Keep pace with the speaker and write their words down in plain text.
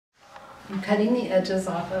I'm cutting the edges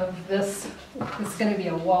off of this. It's going to be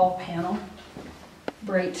a wall panel,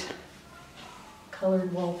 bright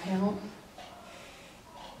colored wall panel.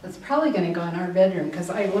 It's probably going to go in our bedroom because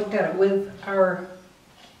I looked at it with our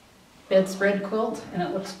bedspread quilt and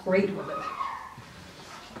it looks great with it.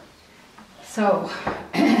 So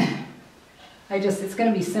it's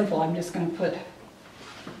going to be simple. I'm just going to put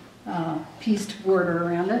pieced border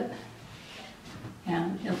around it,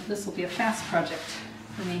 and this will be a fast project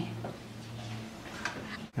for me.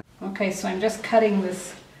 Okay, so I'm just cutting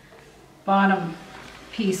this bottom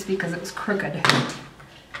piece because it was crooked,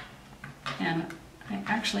 and I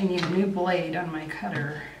actually need a new blade on my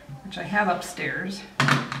cutter, which I have upstairs,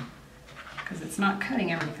 because it's not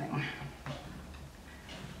cutting everything.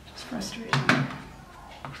 It's frustrating.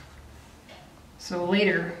 So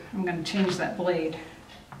later I'm going to change that blade.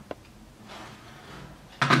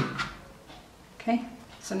 Okay,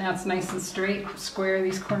 so now it's nice and straight, square.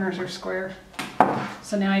 These corners are square.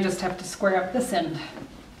 So now I just have to square up this end.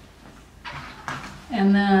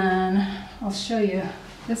 And then I'll show you,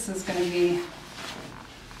 this is going to be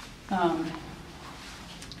a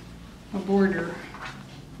border,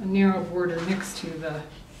 a narrow border next to the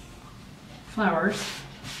flowers,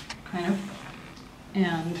 kind of.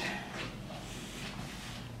 And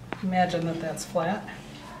imagine that that's flat.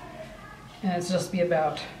 And it's just be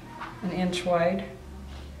about an inch wide.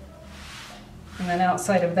 And then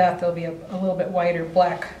outside of that there'll be a little bit wider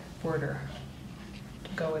black border to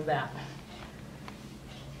go with that.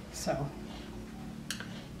 So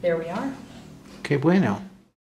there we are. Que bueno.